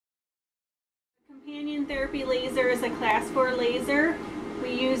Companion therapy laser is a class 4 laser.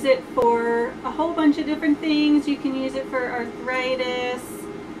 We use it for a whole bunch of different things. You can use it for arthritis,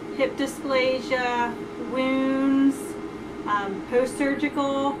 hip dysplasia, wounds,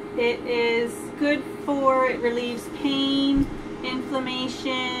 post-surgical. It is good for, it relieves pain,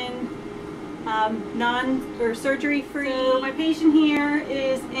 inflammation, surgery free. So my patient here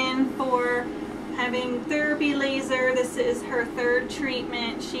is in for having therapy laser. This is her third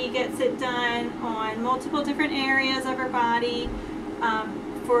treatment. She gets it done on multiple different areas of her body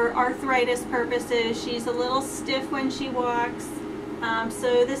for arthritis purposes. She's a little stiff when she walks,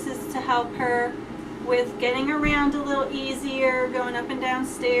 so this is to help her with getting around a little easier, going up and down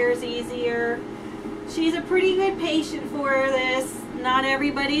stairs easier. She's a pretty good patient for this. Not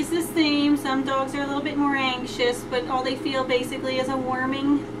everybody's the same. Some dogs are a little bit more anxious, but all they feel basically is a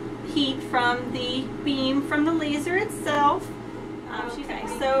warming heat from the beam from the laser itself. Okay,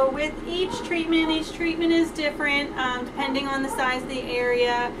 so with each treatment is different depending on the size of the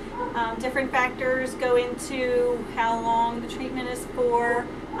area. Different factors go into how long the treatment is for.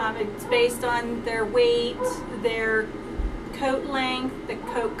 It's based on their weight, their coat length, the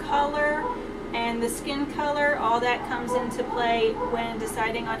coat color, and the skin color. All that comes into play when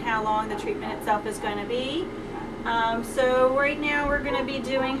deciding on how long the treatment itself is going to be. So right now we're going to be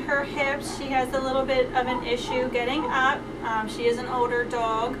doing her hips. She has a little bit of an issue getting up. She is an older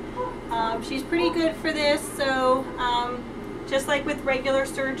dog. She's pretty good for this, so just like with regular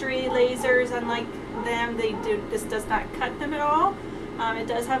surgery lasers, unlike them, this does not cut them at all. It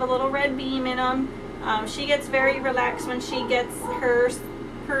does have a little red beam in them. She gets very relaxed when she gets her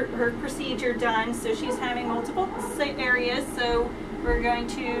procedure done, so she's having multiple areas. So we're going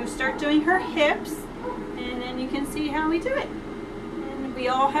to start doing her hips, and then you can see how we do it. And we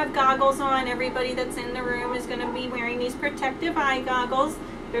all have goggles on. Everybody that's in the room is going to be wearing these protective eye goggles.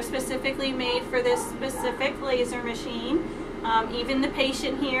 They're specifically made for this specific laser machine. Even the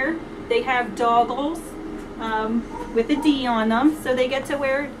patient here, they have doggles with a D on them, so they get to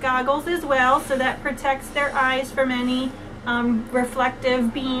wear goggles as well, so that protects their eyes from any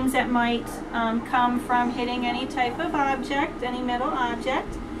reflective beams that might come from hitting any type of object, any metal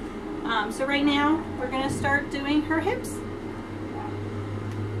object. So right now we're going to start doing her hips.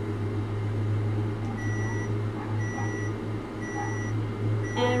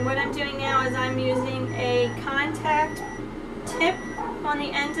 And what I'm doing now is I'm using a contact tip on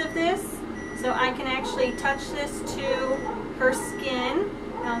the end of this, so I can actually touch this to her skin.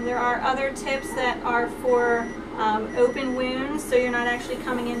 There are other tips that are for open wounds, so you're not actually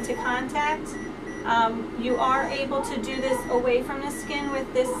coming into contact. You are able to do this away from the skin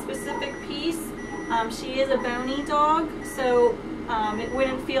with this specific piece. She is a bony dog, so it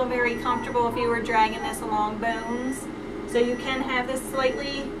wouldn't feel very comfortable if you were dragging this along bones. So you can have this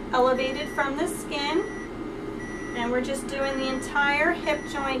slightly elevated from the skin. And we're just doing the entire hip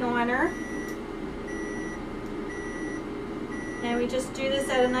joint on her. And we just do this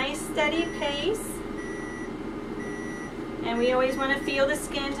at a nice steady pace. And we always want to feel the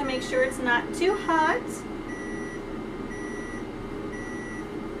skin to make sure it's not too hot.